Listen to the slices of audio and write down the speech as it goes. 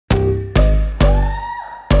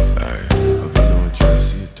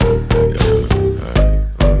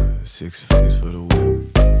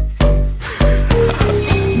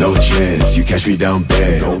No chance, you catch me down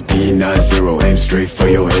bad. P90, aim straight for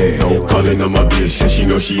your head. Calling on my bitch, and she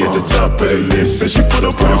know she at the top of the list. And she put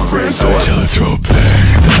up with her friends, so I tell her throw it back,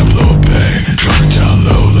 then I blow it back. Drop it down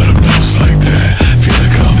low, let them know it's like that. Feel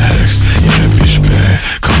like I'm hexed, yeah, that bitch bad.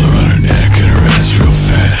 Call her on her neck and her ass real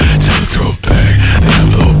fat. Tell her throw it back, then I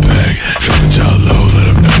blow it back. Drop it down low,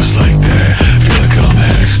 let them know it's like that. Feel like I'm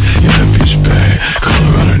hexed, yeah, that bitch bad. Call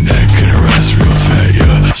her on her neck and her ass real fat,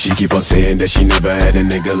 yeah. She keep on saying that she never had a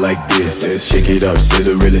nigga like this. Shake it up, still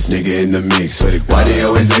the realest nigga in the mix. Why they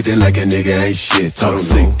always acting like a nigga ain't shit? Talk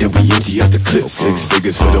slick, then we empty out the clip. 6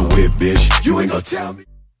 figures for the whip, bitch. You ain't gon' tell me.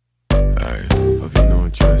 Ayy, hope you know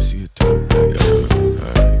I'm trying to see it talk back.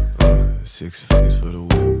 Ayy, 6 figures for the whip.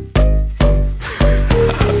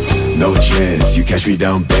 No chance, you catch me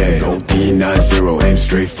down bad. P90, aim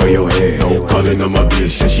straight for your head. Calling on my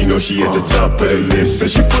bitch, and she know she at the top of the list. And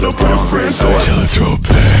she put up with her friends, so I tell her throw it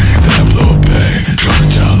back, then I blow it back. Drop it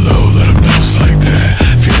down low, let them know it's like that.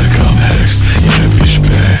 Feel like I'm hexed, yeah, that bitch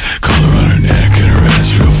bad. Call her on her neck and her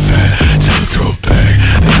ass real fat. Tell her throw it back,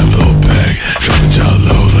 then I blow it back. Drop it down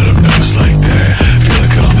low, let them know it's like that. Feel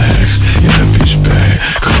like I'm hexed, yeah, that bitch bad.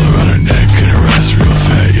 Call her on her neck and her ass real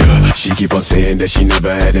fat, yeah. She keep on saying that she never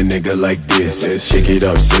had a nigga like this. Shake it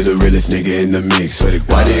up, still the realest nigga in the mix.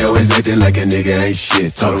 Why they always acting like a nigga ain't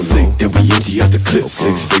shit? Talk slick, then we empty out the clip.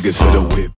 6 figures for the whip.